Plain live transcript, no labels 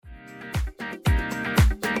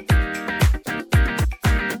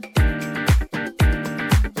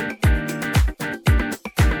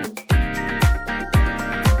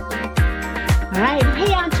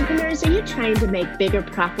make bigger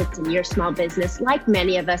profits in your small business, like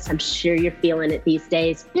many of us, I'm sure you're feeling it these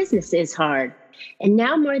days. Business is hard. And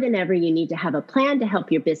now more than ever, you need to have a plan to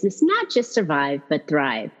help your business not just survive, but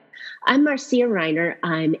thrive. I'm Marcia Reiner.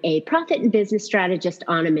 I'm a profit and business strategist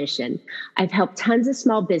on a mission. I've helped tons of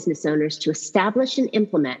small business owners to establish and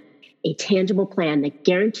implement a tangible plan that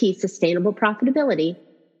guarantees sustainable profitability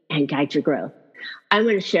and guides your growth. I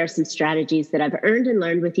want to share some strategies that I've earned and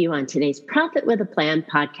learned with you on today's Profit with a Plan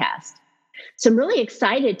podcast. So I'm really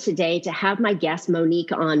excited today to have my guest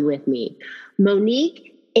Monique on with me. Monique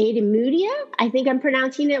Ademudia, I think I'm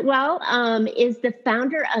pronouncing it well, is the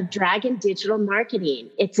founder of Dragon Digital Marketing.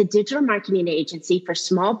 It's a digital marketing agency for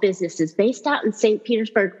small businesses based out in St.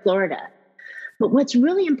 Petersburg, Florida. But what's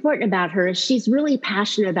really important about her is she's really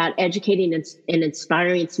passionate about educating and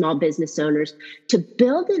inspiring small business owners to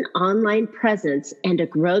build an online presence and to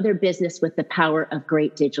grow their business with the power of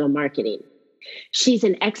great digital marketing. She's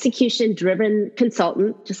an execution-driven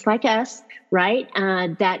consultant, just like us, right?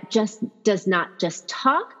 That just does not just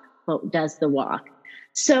talk, but does the walk.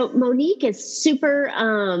 So Monique is super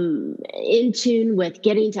in tune with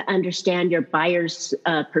getting to understand your buyer's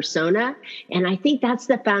persona. And I think that's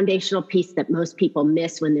the foundational piece that most people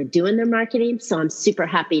miss when they're doing their marketing. So I'm super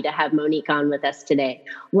happy to have Monique on with us today.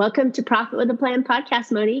 Welcome to Profit with a Plan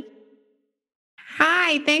podcast, Monique.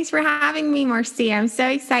 Hi, thanks for having me, Marcia. I'm so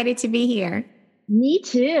excited to be here. Me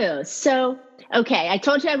too. So, okay, I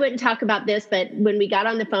told you I wouldn't talk about this, but when we got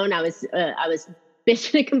on the phone, I was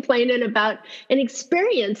bitching and complaining about an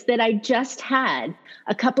experience that I just had.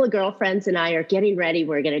 A couple of girlfriends and I are getting ready.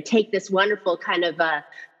 We're going to take this wonderful kind of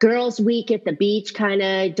girls' week at the beach, kind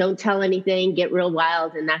of don't tell anything, get real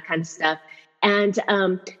wild and that kind of stuff. And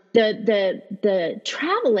the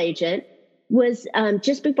travel agent was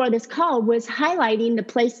just before this call was highlighting the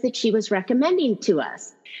place that she was recommending to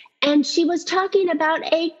us. And she was talking about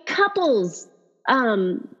a couple's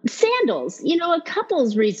sandals, a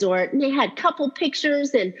couple's resort. And they had couple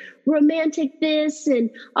pictures and romantic this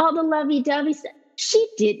and all the lovey-dovey stuff. She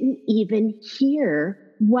didn't even hear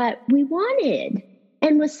what we wanted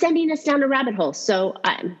and was sending us down a rabbit hole. So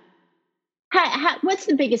what's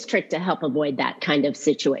the biggest trick to help avoid that kind of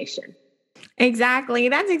situation? Exactly.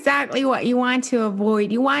 That's exactly what you want to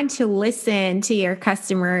avoid. You want to listen to your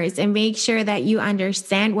customers and make sure that you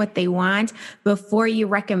understand what they want before you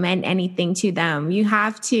recommend anything to them. You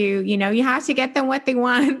have to get them what they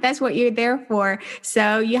want. That's what you're there for.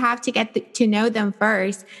 So you have to get to know them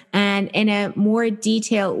first and in a more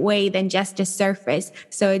detailed way than just the surface.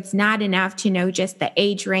 So it's not enough to know just the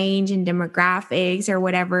age range and demographics or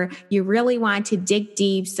whatever. You really want to dig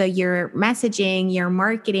deep. So your messaging, your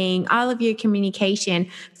marketing, all of your communication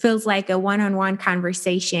feels like a one-on-one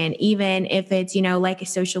conversation, even if it's, like a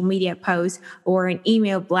social media post or an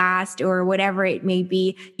email blast or whatever it may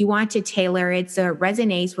be. You want to tailor it so it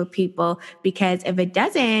resonates with people, because if it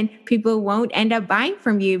doesn't, people won't end up buying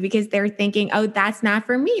from you because they're thinking, oh, that's not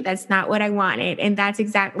for me. That's not what I wanted. And that's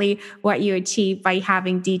exactly what you achieve by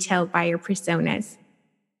having detailed buyer personas.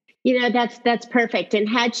 That's perfect. And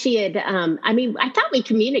had she had, I thought we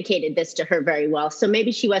communicated this to her very well. So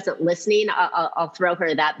maybe she wasn't listening. I'll throw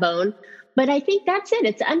her that bone. But I think that's it.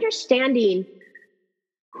 It's understanding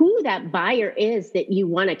who that buyer is that you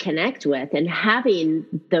want to connect with and having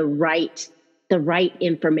the right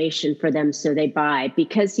information for them so they buy.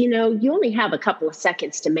 Because, you only have a couple of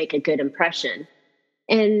seconds to make a good impression.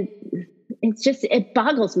 And it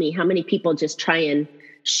boggles me how many people just try and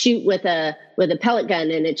shoot with a pellet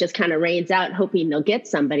gun and it just kind of rains out hoping they'll get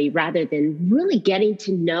somebody, rather than really getting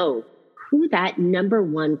to know who that number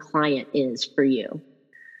one client is for you.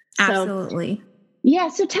 Absolutely.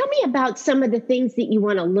 So tell me about some of the things that you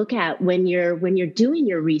want to look at when you're doing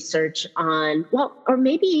your research on, or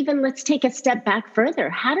maybe even let's take a step back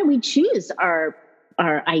further. How do we choose our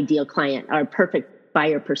ideal client, our perfect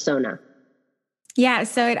buyer persona? Yeah,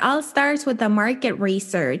 so it all starts with the market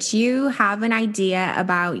research. You have an idea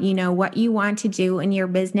about, what you want to do in your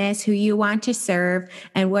business, who you want to serve,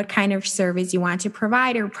 and what kind of service you want to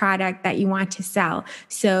provide or product that you want to sell.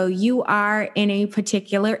 So you are in a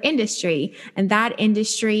particular industry, and that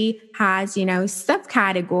industry has,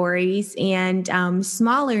 subcategories and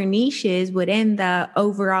smaller niches within the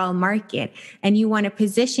overall market. And you want to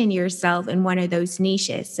position yourself in one of those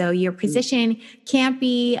niches. So your position can't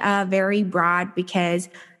be very broad, because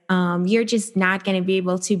you're just not going to be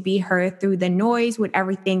able to be heard through the noise with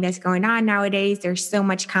everything that's going on nowadays. There's so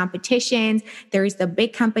much competition. There's the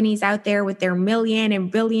big companies out there with their million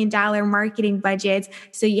and billion-dollar marketing budgets.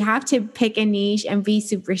 So you have to pick a niche and be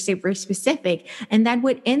super, super specific. And then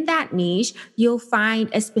within that niche, you'll find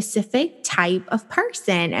a specific type of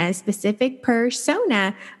person, a specific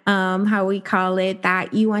persona, how we call it,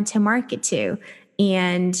 that you want to market to.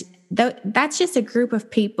 And that's just a group of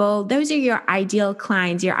people. Those are your ideal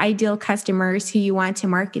clients, your ideal customers who you want to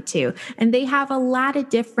market to. And they have a lot of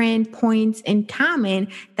different points in common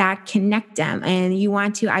that connect them, and you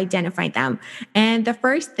want to identify them. And the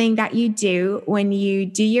first thing that you do when you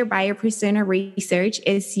do your buyer persona research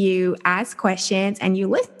is you ask questions and you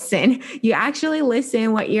listen. You actually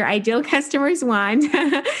listen what your ideal customers want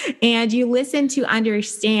and you listen to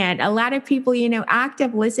understand. A lot of people,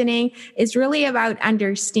 active listening is really about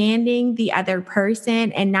understanding the other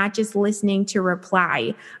person and not just listening to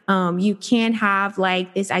reply. You can't have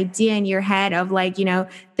like this idea in your head of like,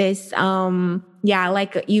 this,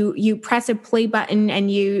 like you press a play button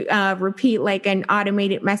and you repeat like an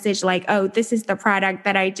automated message like, oh, this is the product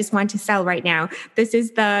that I just want to sell right now. This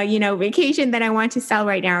is the, vacation that I want to sell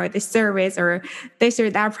right now, or the service or this or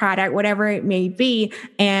that product, whatever it may be.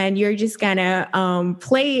 And you're just gonna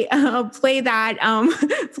play that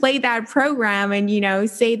program and,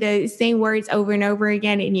 say the same words over and over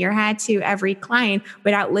again in your head to every client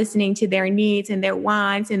without listening to their needs and their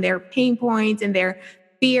wants and their pain points and their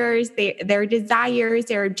fears, their desires,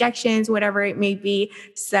 their objections, whatever it may be.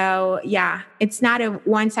 So yeah, it's not a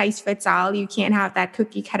one size fits all. You can't have that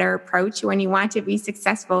cookie cutter approach. When you want to be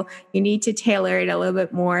successful, you need to tailor it a little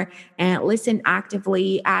bit more and listen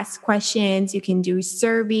actively, ask questions. You can do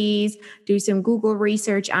surveys, do some Google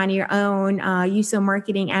research on your own, use some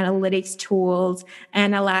marketing analytics tools,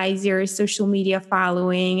 analyze your social media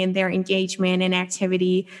following and their engagement and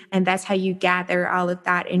activity. And that's how you gather all of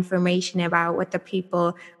that information about what the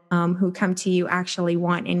people who come to you actually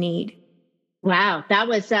want and need. Wow, that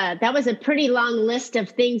was a pretty long list of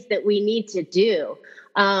things that we need to do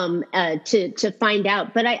to find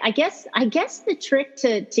out. But I guess the trick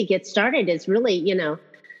to get started is really,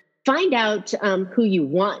 find out who you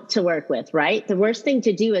want to work with, right? The worst thing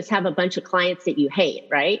to do is have a bunch of clients that you hate,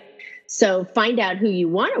 right? So find out who you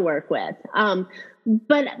want to work with.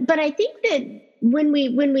 But I think that when we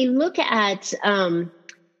look at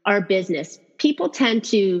our business, people tend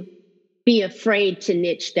to be afraid to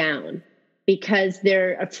niche down because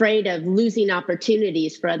they're afraid of losing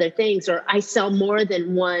opportunities for other things, or I sell more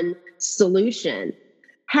than one solution.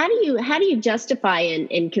 How do you justify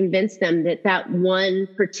and convince them that one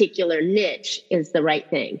particular niche is the right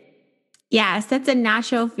thing? Yes, that's a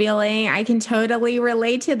natural feeling. I can totally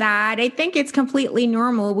relate to that. I think it's completely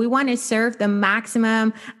normal. We want to serve the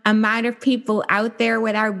maximum amount of people out there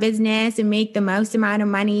with our business and make the most amount of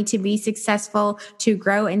money to be successful, to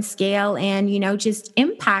grow and scale and, just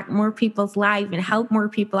impact more people's lives and help more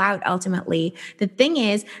people out ultimately. The thing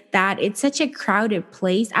is that it's such a crowded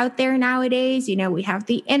place out there nowadays. We have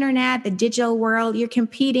the internet, the digital world. You're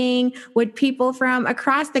competing with people from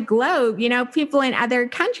across the globe, people in other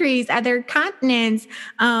countries, other continents.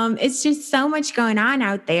 It's just so much going on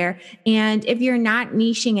out there. And if you're not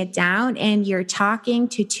niching it down and you're talking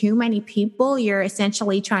to too many people, you're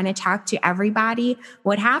essentially trying to talk to everybody.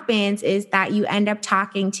 What happens is that you end up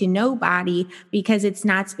talking to nobody because it's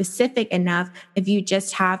not specific enough. If you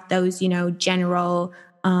just have those, general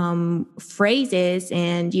phrases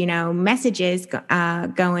and, messages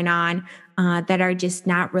going on that are just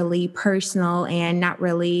not really personal and not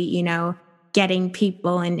really, getting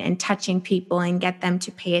people and touching people and get them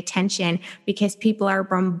to pay attention, because people are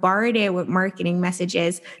bombarded with marketing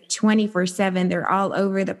messages 24/7. They're all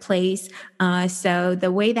over the place. So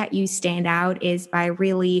the way that you stand out is by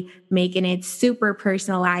really making it super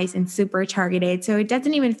personalized and super targeted. So it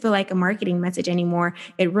doesn't even feel like a marketing message anymore.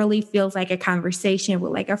 It really feels like a conversation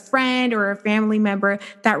with like a friend or a family member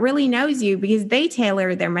that really knows you, because they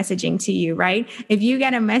tailor their messaging to you, right? If you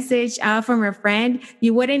get a message from a friend,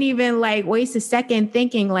 you wouldn't even like waste a second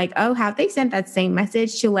thinking like, oh, have they sent that same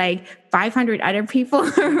message to like 500 other people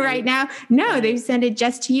right now? No, they've sent it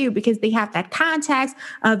just to you because they have that context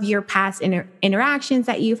of your past interactions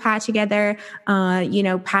that you've had together,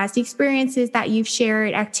 past experiences that you've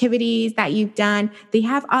shared, activities that you've done. They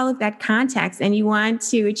have all of that context, and you want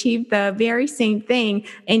to achieve the very same thing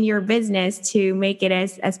in your business to make it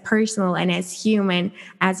as personal and as human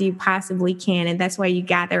as you possibly can. And that's why you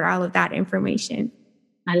gather all of that information.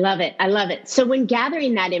 I love it. I love it. So when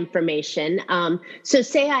gathering that information, so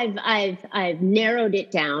say I've narrowed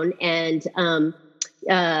it down, and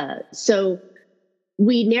so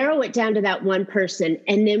we narrow it down to that one person.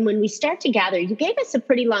 And then when we start to gather, you gave us a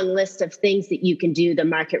pretty long list of things that you can do, the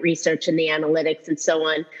market research and the analytics and so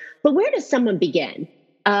on. But where does someone begin?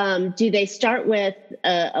 Do they start with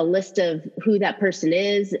a list of who that person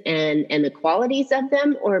is and the qualities of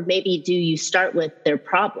them? Or maybe do you start with their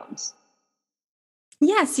problems?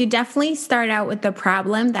 Yes, you definitely start out with the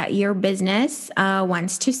problem that your business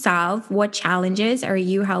wants to solve. What challenges are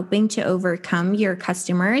you helping to overcome your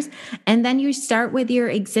customers? And then you start with your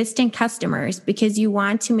existing customers because you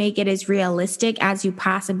want to make it as realistic as you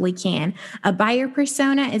possibly can. A buyer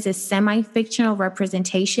persona is a semi-fictional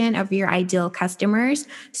representation of your ideal customers.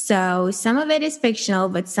 So some of it is fictional,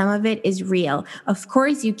 but some of it is real. Of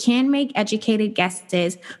course, you can make educated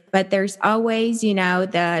guesses, but there's always,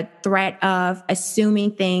 the threat of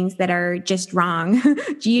assuming things that are just wrong.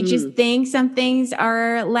 You just think some things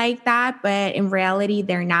are like that, but in reality,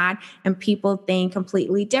 they're not. And people think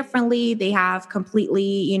completely differently. They have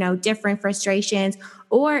completely, different frustrations,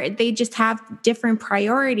 or they just have different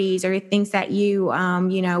priorities or things that you,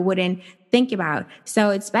 wouldn't think about. So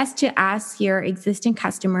it's best to ask your existing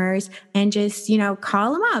customers and just,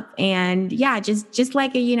 call them up and just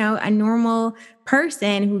like a normal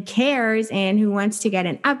person who cares and who wants to get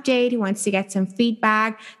an update, who wants to get some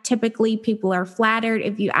feedback. Typically people are flattered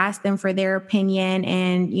if you ask them for their opinion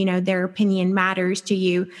and, their opinion matters to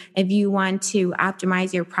you. If you want to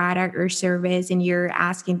optimize your product or service and you're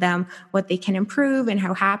asking them what they can improve and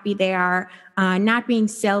how happy they are, not being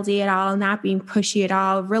salesy at all, not being pushy at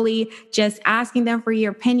all, really just asking them for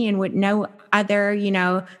your opinion with no other,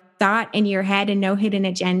 thought in your head and no hidden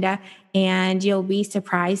agenda. And you'll be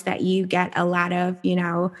surprised that you get a lot of,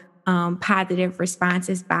 positive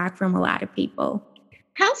responses back from a lot of people.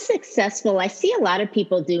 How successful? I see a lot of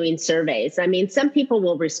people doing surveys. I mean, some people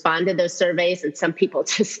will respond to those surveys and some people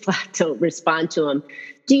just flat don't respond to them.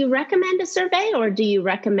 Do you recommend a survey, or do you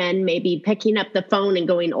recommend maybe picking up the phone and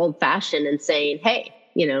going old fashioned and saying, hey,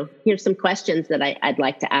 here's some questions that I'd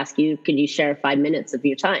like to ask you. Could you share 5 minutes of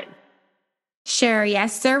your time? Sure.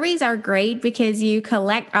 Yes. Surveys are great because you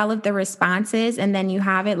collect all of the responses and then you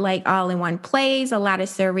have it like all in one place. A lot of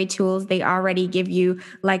survey tools, they already give you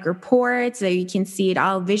like reports so you can see it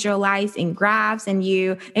all visualized in graphs and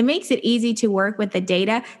it makes it easy to work with the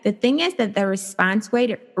data. The thing is that the response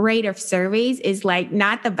rate of surveys is like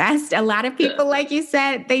not the best. A lot of people, like you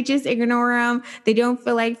said, they just ignore them. They don't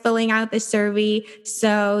feel like filling out the survey.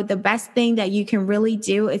 So the best thing that you can really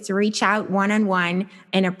do is reach out one-on-one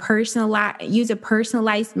and use a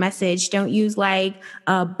personalized message. Don't use like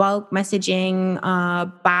a bulk messaging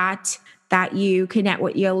bot that you connect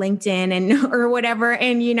with your LinkedIn and or whatever,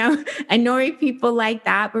 and annoy people like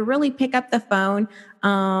that. But really pick up the phone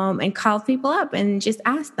and call people up and just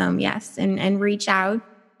ask them, yes, and reach out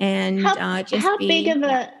and how big of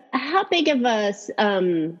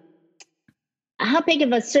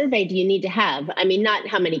a survey do you need to have? I mean, not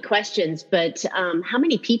how many questions, but how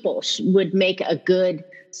many people would make a good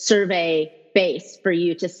survey base for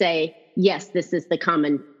you to say, yes, this is the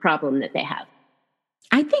common problem that they have?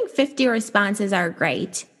 I think 50 responses are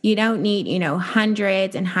great. You don't need,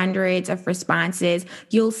 hundreds and hundreds of responses.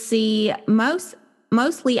 You'll see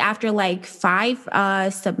mostly after like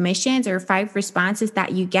 5 submissions or 5 responses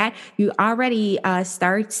that you get, you already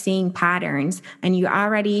start seeing patterns and you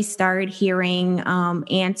already start hearing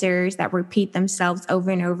answers that repeat themselves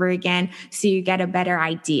over and over again. So you get a better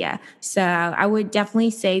idea. So I would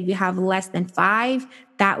definitely say if you have less than 5,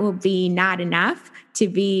 that will be not enough to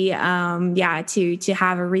be, to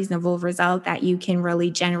have a reasonable result that you can really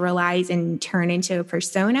generalize and turn into a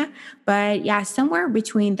persona. But somewhere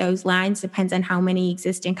between those lines depends on how many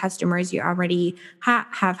existing customers you already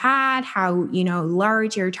have had, how,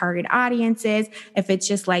 large your target audience is. If it's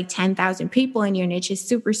just like 10,000 people and your niche is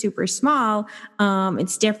super, super small,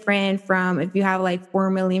 it's different from if you have like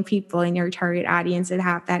 4 million people in your target audience that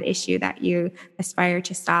have that issue that you aspire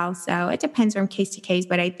to solve. So it depends from case to case,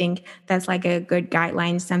 but I think that's like a good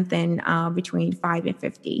guideline, something between 5 and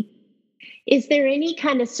 50. Is there any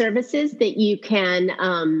kind of services that you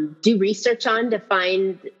can do research on to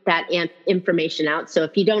find that information out? So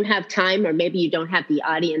if you don't have time, or maybe you don't have the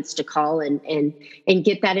audience to call and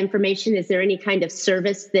get that information, is there any kind of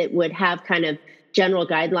service that would have kind of general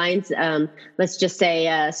guidelines? Let's just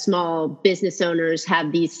say small business owners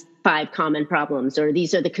have these 5 common problems, or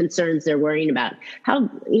these are the concerns they're worrying about. How,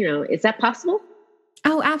 is that possible?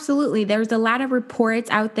 Oh, absolutely. There's a lot of reports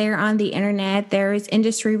out there on the internet. There's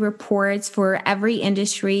industry reports for every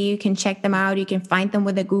industry. You can check them out. You can find them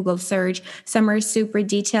with a Google search. Some are super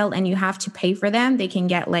detailed and you have to pay for them. They can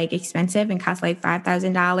get like expensive and cost like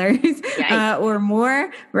 $5,000 or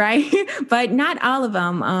more, right? But not all of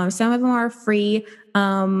them. Some of them are free.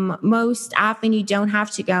 most often you don't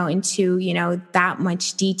have to go into, that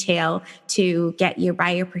much detail to get your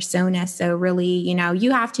buyer persona. So really,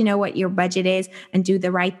 you have to know what your budget is and do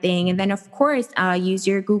the right thing. And then of course, use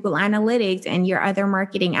your Google Analytics and your other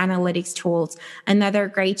marketing analytics tools. Another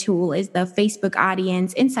great tool is the Facebook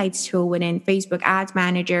Audience Insights tool within Facebook Ads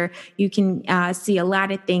Manager. You can see a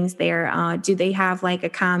lot of things there. Do they have like a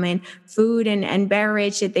common food and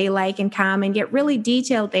beverage that they like in common? Get really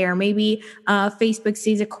detailed there. Maybe Facebook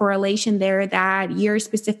sees a correlation there that your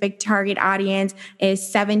specific target audience is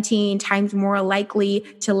 17 times more likely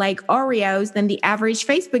to like Oreos than the average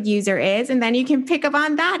Facebook user is. And then you can pick up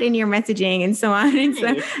on that in your messaging and so on.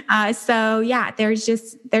 And so yeah, there's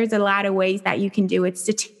a lot of ways that you can do it.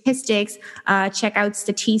 Statistics, check out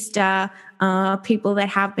Statista, people that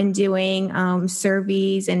have been doing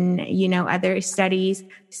surveys and, other studies.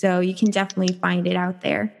 So you can definitely find it out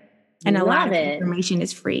there. And a lot of information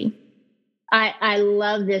is free. I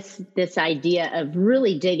love this idea of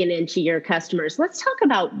really digging into your customers. Let's talk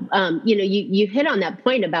about, you hit on that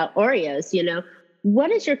point about Oreos.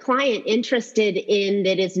 What is your client interested in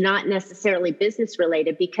that is not necessarily business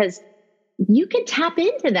related? Because you can tap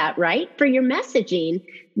into that, right? For your messaging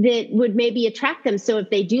that would maybe attract them. So if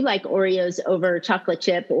they do like Oreos over chocolate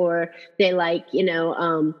chip, or they like,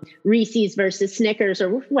 Reese's versus Snickers or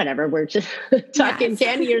whatever, we're just talking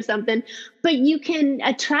candy or something, but you can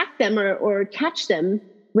attract them or catch them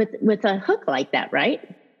with a hook like that,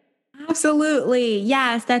 right? Absolutely.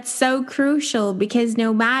 Yes, that's so crucial because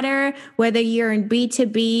no matter whether you're in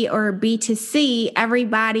B2B or B2C,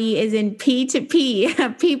 everybody is in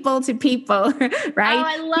P2P, people to people, right? Oh,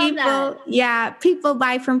 I love that. Yeah, people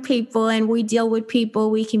buy from people and we deal with people,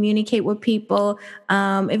 we communicate with people.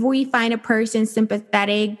 If we find a person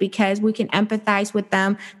sympathetic because we can empathize with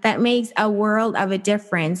them, that makes a world of a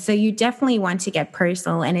difference. So you definitely want to get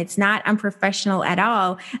personal, and it's not unprofessional at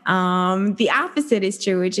all. The opposite is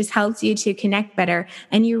true. It just helps you to connect better.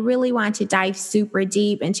 And you really want to dive super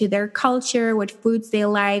deep into their culture, what foods they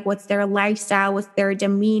like, what's their lifestyle, what's their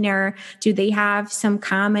demeanor. Do they have some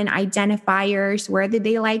common identifiers? Where do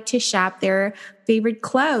they like to shop? Their favorite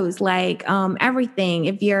clothes, like everything.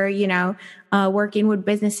 If you're, working with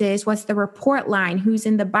businesses, what's the report line? Who's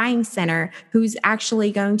in the buying center? Who's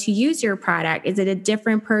actually going to use your product? Is it a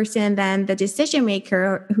different person than the decision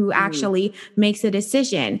maker who actually makes a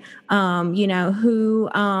decision?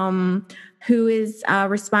 Who is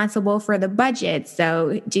responsible for the budget?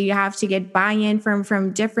 So do you have to get buy-in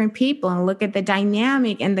from different people and look at the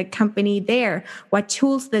dynamic in the company there? What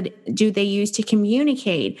tools do they use to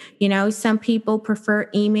communicate? Some people prefer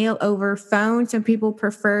email over phone. Some people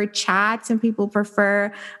prefer chat. Some people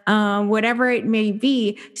prefer whatever it may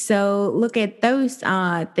be. So look at those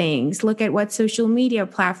things. Look at what social media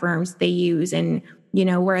platforms they use and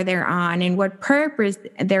where they're on and what purpose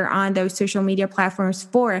they're on those social media platforms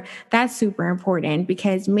for. That's super important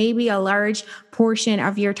because maybe a large portion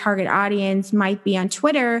of your target audience might be on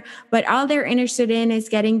Twitter, but all they're interested in is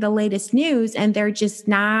getting the latest news, and they're just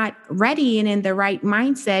not ready and in the right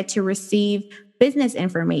mindset to receive business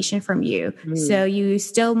information from you. So you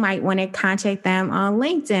still might want to contact them on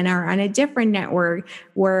LinkedIn or on a different network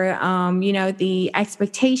where, the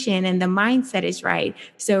expectation and the mindset is right.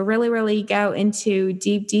 So really, really go into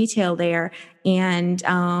deep detail there. And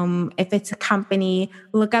if it's a company,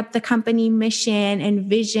 look up the company mission and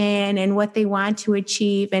vision and what they want to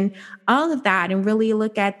achieve and all of that, and really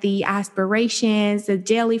look at the aspirations, the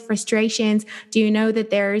daily frustrations. Do you know that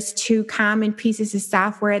there's two common pieces of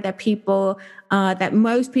software that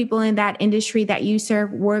most people in that industry that you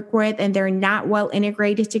serve work with, and they're not well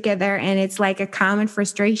integrated together, and it's like a common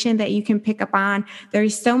frustration that you can pick up on?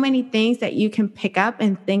 There's so many things that you can pick up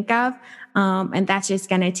and think of. And that's just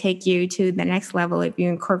going to take you to the next level if you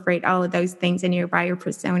incorporate all of those things in your buyer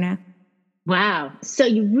persona. Wow. So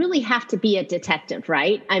you really have to be a detective,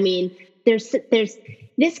 right? I mean, this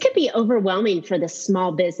could be overwhelming for the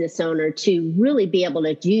small business owner to really be able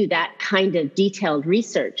to do that kind of detailed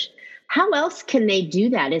research. How else can they do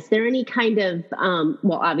that? Is there any kind of,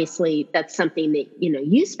 obviously that's something that,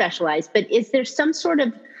 you specialize, but is there some sort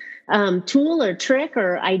of tool or trick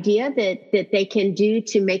or idea that they can do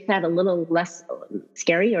to make that a little less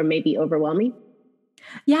scary or maybe overwhelming?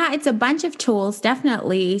 Yeah, it's a bunch of tools,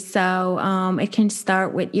 definitely. So it can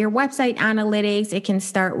start with your website analytics. It can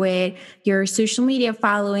start with your social media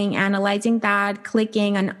following, analyzing that,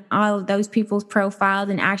 clicking on all of those people's profiles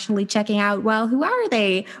and actually checking out, well, who are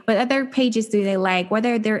they? What other pages do they like? What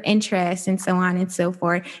are their interests, and so on and so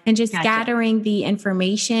forth. And just gathering the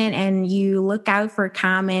information, and you look out for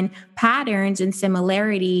common patterns and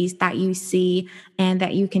similarities that you see and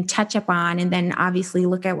that you can touch upon. And then obviously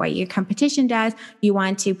look at what your competition does. You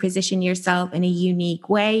want to position yourself in a unique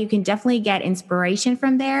way. You can definitely get inspiration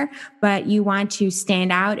from there, but you want to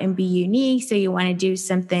stand out and be unique. So you want to do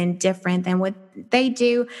something different than what they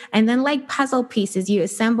do. And then, like puzzle pieces, you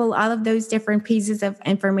assemble all of those different pieces of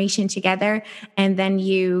information together, and then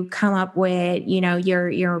you come up with,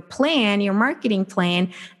 your plan, your marketing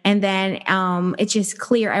plan. And then it's just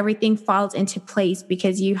clear. Everything falls into place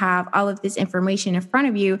because you have all of this information in front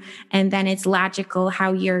of you. And then it's logical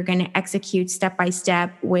how you're going to execute step by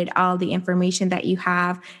step with all the information that you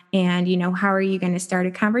have. And, how are you going to start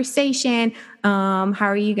a conversation? How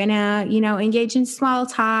are you going to, engage in small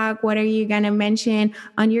talk? What are you going to mention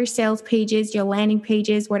on your sales pages, your landing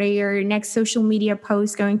pages? What are your next social media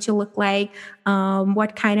posts going to look like?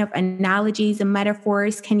 What kind of analogies and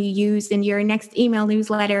metaphors can you use in your next email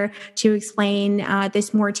newsletter to explain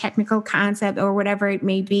this more technical concept or whatever it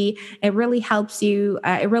may be? It really helps you.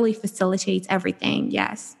 It really facilitates everything.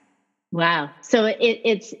 Yes. Wow. So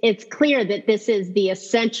it's clear that this is the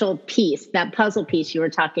essential piece, that puzzle piece you were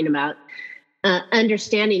talking about,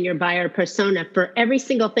 understanding your buyer persona for every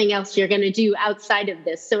single thing else you're going to do outside of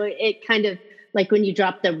this. So it kind of like when you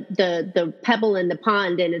drop the pebble in the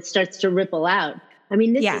pond and it starts to ripple out. I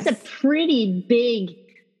mean, this is a pretty big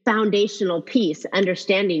foundational piece,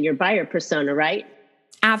 understanding your buyer persona, right?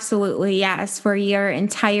 Absolutely. Yes. For your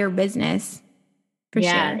entire business. Sure.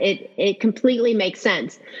 It completely makes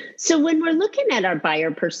sense. So when we're looking at our buyer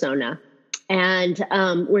persona and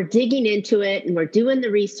we're digging into it and we're doing the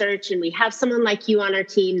research, and we have someone like you on our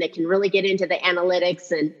team that can really get into the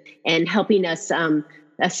analytics and helping us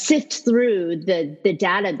sift through the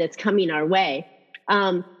data that's coming our way.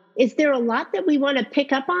 Is there a lot that we want to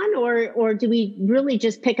pick up on, or do we really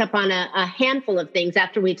just pick up on a handful of things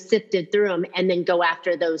after we've sifted through them and then go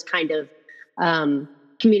after those kind of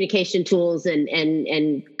communication tools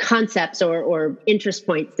and concepts or interest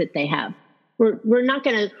points that they have? We're not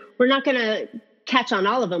gonna catch on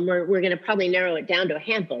all of them. We're gonna probably narrow it down to a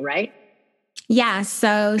handful, right? Yeah.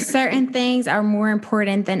 So certain things are more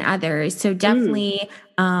important than others. So definitely,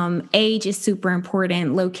 age is super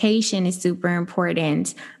important. Location is super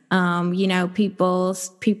important. People's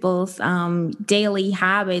daily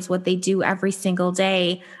habits, what they do every single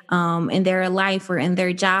day in their life or in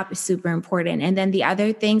their job is super important. And then the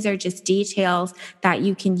other things are just details that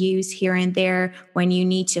you can use here and there when you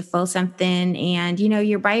need to fill something. And,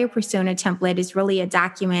 your buyer persona template is really a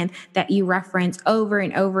document that you reference over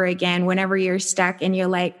and over again whenever you're stuck and you're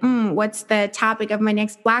like, what's the topic of my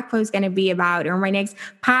next blog post going to be about, or my next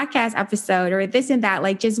podcast episode, or this and that?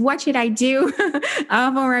 Like, just what should I do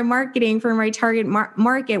for my marketing, for my target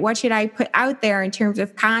market? What should I put out there in terms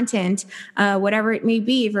of content, whatever it may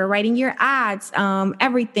be, for writing your ads,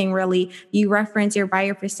 everything really. You reference your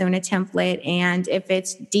buyer persona template, and if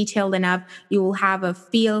it's detailed enough, you will have a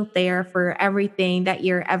feel there for everything that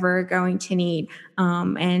you're ever going to need.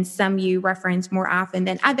 And some you reference more often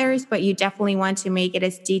than others, but you definitely want to make it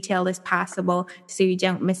as detailed as possible so you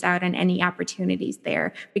don't miss out on any opportunities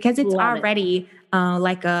there, because it's already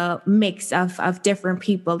like a mix of different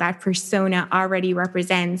people. That persona already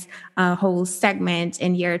represents a whole segment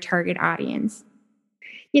in your target audience.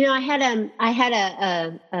 I had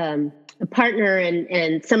a partner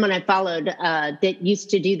and someone I followed that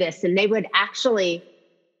used to do this, and they would actually,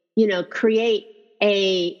 create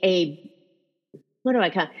a what do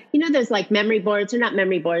I call it? Those like memory boards, or not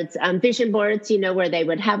memory boards, vision boards, where they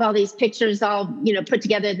would have all these pictures all, put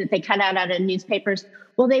together that they cut out of newspapers.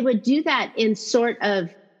 Well, they would do that in sort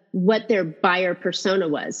of what their buyer persona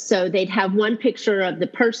was. So they'd have one picture of the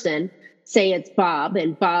person, say it's Bob,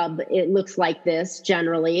 and Bob, it looks like this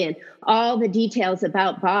generally, and all the details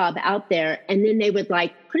about Bob out there. And then they would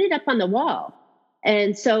put it up on the wall.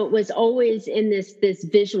 And so it was always in this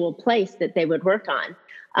visual place that they would work on.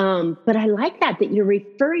 But I like that you're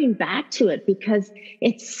referring back to it, because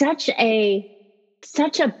it's such a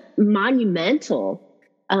monumental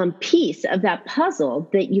piece of that puzzle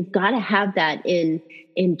that you've got to have that in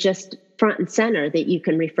just front and center, that you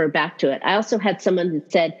can refer back to it. I also had someone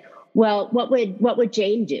that said, well, what would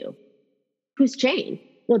Jane do? Who's Jane?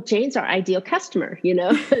 Well, Jane's our ideal customer,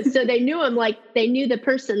 so they knew him, they knew the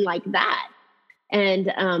person like that.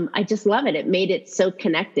 And I just love it. It made it so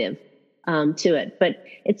connective to it. But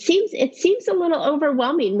it seems a little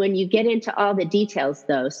overwhelming when you get into all the details,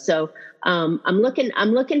 though. So I'm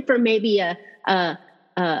looking for maybe a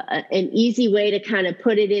an easy way to kind of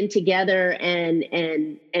put it in together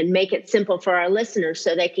and make it simple for our listeners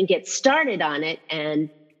so they can get started on it and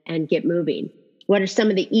get moving? What are some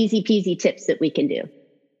of the easy peasy tips that we can do?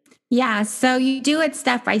 Yeah, so you do it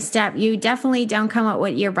step by step. You definitely don't come up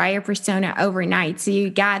with your buyer persona overnight. So you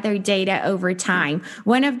gather data over time.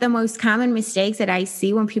 One of the most common mistakes that I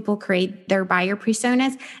see when people create their buyer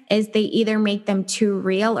personas is they either make them too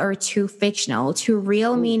real or too fictional. Too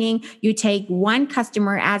real meaning you take one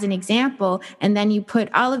customer as an example, and then you put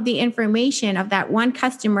all of the information of that one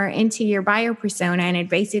customer into your buyer persona, and it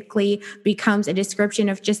basically becomes a description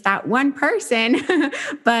of just that one person.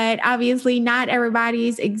 But obviously not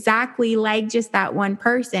everybody's exactly like just that one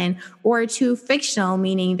person. Or too fictional,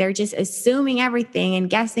 meaning they're just assuming everything and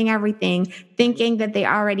guessing everything, thinking that they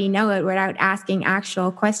already know it without asking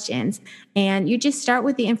actual questions. And you just start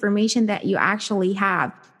with the information that you actually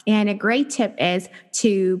have. And a great tip is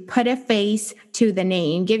to put a face to the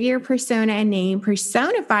name. Give your persona a name,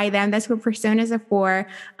 personify them. That's what personas are for.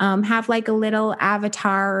 Have like a little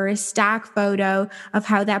avatar or a stock photo of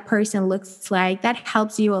how that person looks like. That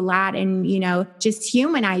helps you a lot and, just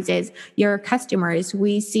humanizes your customers.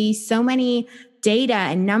 We see so many data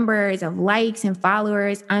and numbers of likes and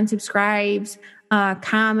followers, unsubscribes,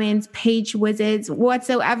 comments, page visits,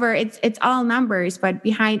 whatsoever. It's all numbers, but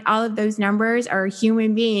behind all of those numbers are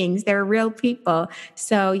human beings. They're real people.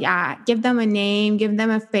 So yeah, give them a name, give them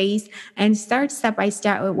a face, and start step by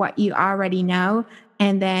step with what you already know.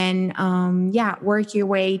 And then, work your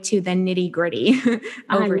way to the nitty gritty.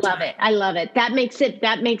 I love it. That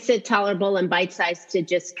makes it tolerable and bite-sized to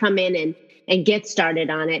just come in and get started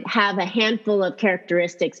on it. Have a handful of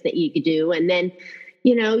characteristics that you could do. And then,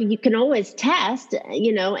 you can always test,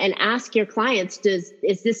 and ask your clients,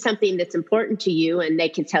 is this something that's important to you? And they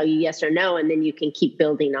can tell you yes or no. And then you can keep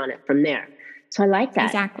building on it from there. So I like that.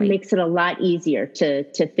 Exactly. It makes it a lot easier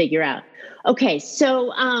to figure out. Okay.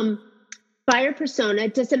 So, buyer persona,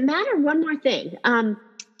 does it matter? One more thing.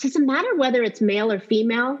 Does it matter whether it's male or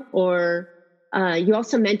female, or you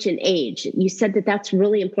also mentioned age? You said that that's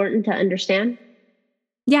really important to understand.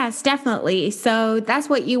 Yes, definitely. So that's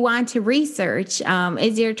what you want to research.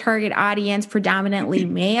 Is your target audience predominantly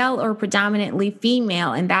male or predominantly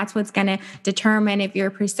female? And that's what's going to determine if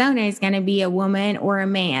your persona is going to be a woman or a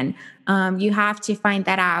man. You have to find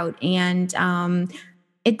that out. And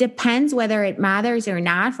it depends whether it matters or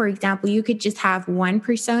not. For example, you could just have one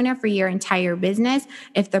persona for your entire business.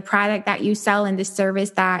 If the product that you sell and the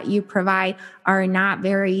service that you provide are not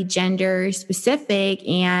very gender specific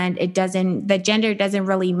and the gender doesn't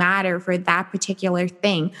really matter for that particular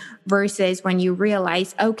thing, versus when you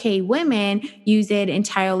realize, okay, women use it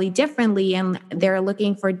entirely differently and they're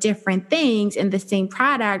looking for different things in the same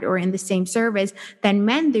product or in the same service than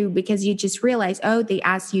men do, because you just realize, they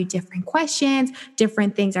ask you different questions,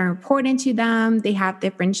 different things are important to them, they have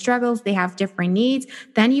different struggles, they have different needs.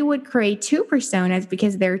 Then you would create two personas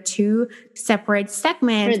because they're two separate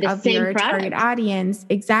segments of your target audience.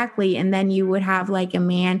 Exactly. And then you would have like a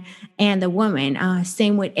man and a woman.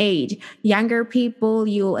 Same with age. Younger people,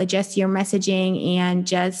 you'll adjust your messaging and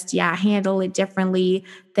just handle it differently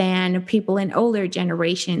than people in older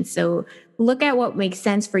generations. So look at what makes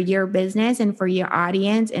sense for your business and for your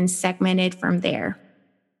audience and segment it from there.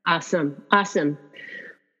 Awesome.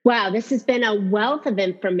 Wow, this has been a wealth of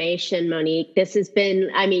information, Monique. This has been,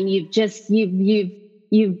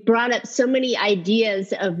 you've brought up so many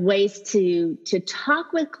ideas of ways to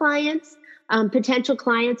talk with clients, potential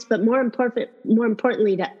clients, but more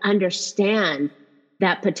importantly, to understand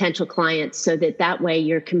that potential client so that way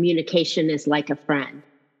your communication is like a friend.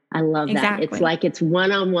 I love that. Exactly. It's like it's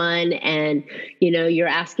one-on-one and, you're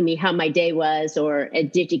asking me how my day was, or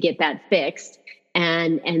did you get that fixed?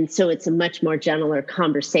 And so it's a much more gentler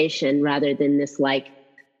conversation rather than this like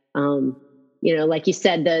you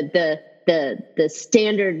said, the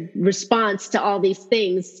standard response to all these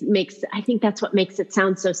things I think that's what makes it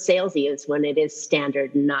sound so salesy, is when it is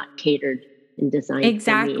standard and not catered and designed.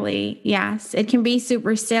 Exactly. Yes. It can be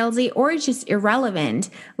super salesy or just irrelevant.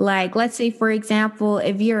 Like, let's say, for example,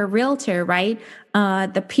 if you're a realtor, right?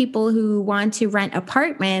 The people who want to rent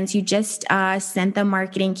apartments, you just send them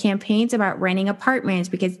marketing campaigns about renting apartments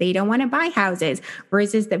because they don't want to buy houses.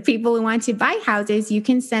 Versus the people who want to buy houses, you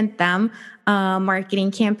can send them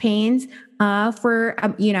marketing campaigns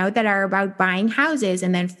that are about buying houses.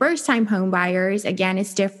 And then first-time home buyers, again,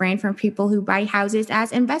 is different from people who buy houses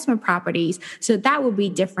as investment properties. So that would be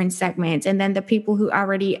different segments. And then the people who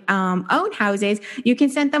already own houses, you can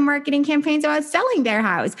send them marketing campaigns about selling their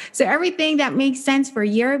house. So everything that makes sense for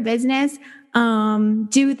your business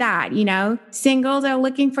do that. Singles are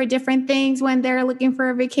looking for different things when they're looking for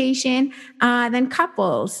a vacation than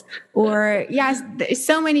couples. Or yes, there's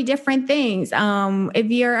so many different things.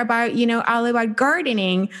 If you're about, all about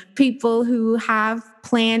gardening, people who have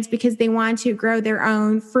plants because they want to grow their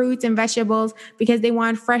own fruits and vegetables because they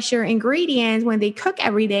want fresher ingredients when they cook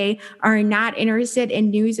every day are not interested in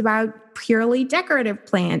news about purely decorative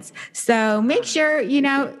plants. So make sure,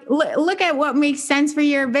 look at what makes sense for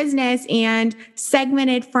your business and segment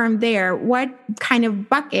it from there. What kind of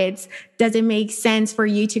buckets does it make sense for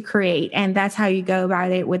you to create? And that's how you go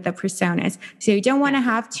about it with the personas. So you don't want to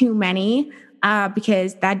have too many,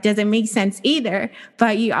 because that doesn't make sense either.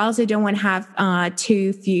 But you also don't want to have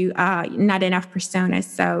too few, not enough personas.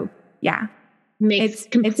 So yeah, it's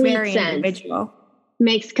very sense. Individual.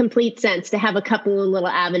 Makes complete sense to have a couple of little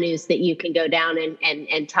avenues that you can go down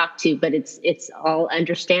and talk to, but it's all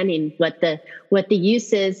understanding what the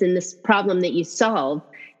use is and this problem that you solve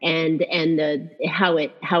and how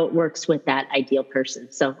it works with that ideal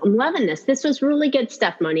person. So I'm loving this. This was really good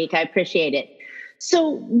stuff, Monique. I appreciate it.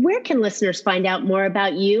 So where can listeners find out more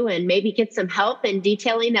about you and maybe get some help in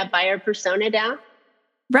detailing that buyer persona down?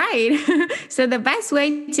 Right. So the best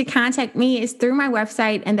way to contact me is through my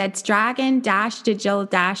website, and that's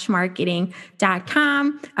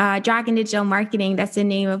dragon-digital-marketing.com. Dragon Digital Marketing, that's the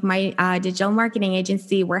name of my digital marketing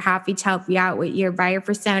agency. We're happy to help you out with your buyer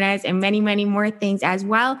personas and many, many more things as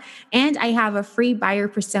well. And I have a free buyer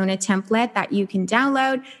persona template that you can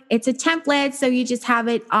download. It's a template, so you just have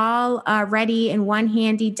it all ready in one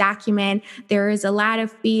handy document. There is a lot of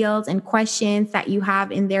fields and questions that you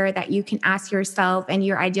have in there that you can ask yourself and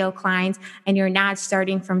your ideal clients, and you're not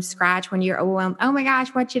starting from scratch when you're overwhelmed. Oh my gosh,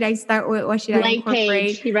 what should I start with? What should I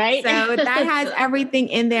incorporate? Page, right? So that has everything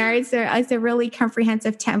in there. It's a really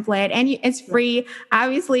comprehensive template, and it's free,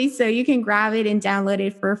 obviously, so you can grab it and download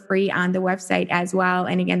it for free on the website as well.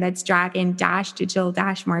 And again, that's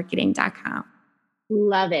dragon-digital-marketing.com.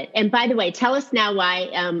 Love it. And by the way, tell us now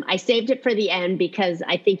why I saved it for the end, because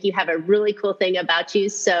I think you have a really cool thing about you.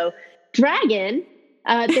 So Dragon,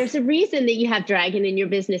 there's a reason that you have dragon in your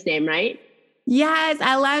business name, right? Yes,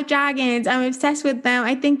 I love dragons. I'm obsessed with them.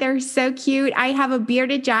 I think they're so cute. I have a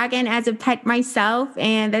bearded dragon as a pet myself,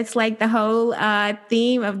 and that's like the whole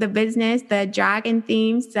theme of the business, the dragon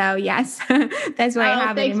theme. So yes, that's why I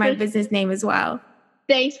have it in my business name as well.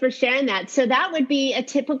 Thanks for sharing that. So that would be a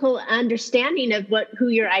typical understanding of who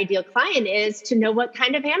your ideal client is, to know what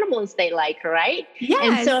kind of animals they like, right? Yes,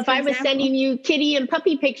 and so if I was sending you kitty and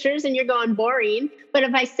puppy pictures and you're going boring, but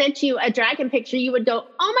if I sent you a dragon picture, you would go,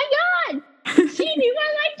 oh my God, she knew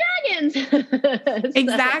I like dragons. So,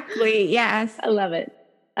 exactly. Yes. I love it.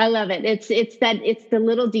 It's the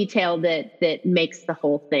little detail that makes the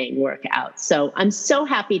whole thing work out. So I'm so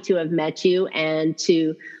happy to have met you and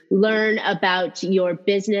to learn about your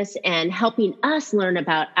business and helping us learn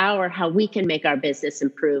about how we can make our business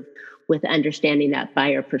improve with understanding that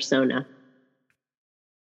buyer persona.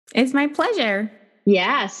 It's my pleasure.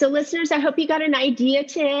 Yeah. So listeners, I hope you got an idea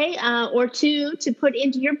today or two to put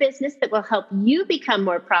into your business that will help you become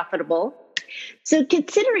more profitable. So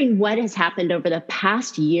considering what has happened over the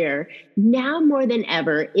past year, now more than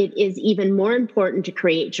ever, it is even more important to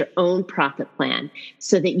create your own profit plan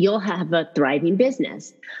so that you'll have a thriving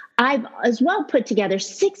business. I've as well put together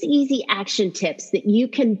 6 easy action tips that you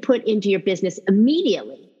can put into your business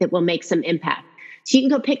immediately that will make some impact. So you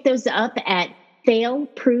can go pick those up at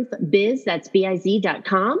failproofbiz, that's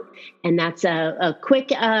biz.com. And that's a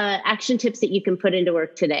quick action tips that you can put into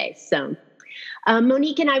work today. So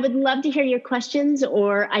Monique and I would love to hear your questions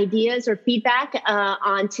or ideas or feedback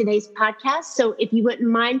on today's podcast. So if you wouldn't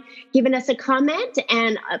mind giving us a comment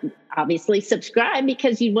and obviously subscribe,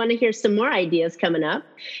 because you want to hear some more ideas coming up.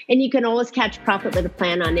 And you can always catch Profit with a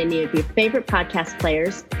Plan on any of your favorite podcast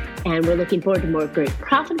players. And we're looking forward to more great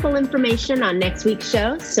profitable information on next week's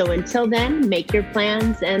show. So until then, make your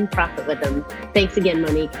plans and profit with them. Thanks again,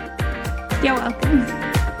 Monique. You're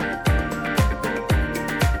welcome.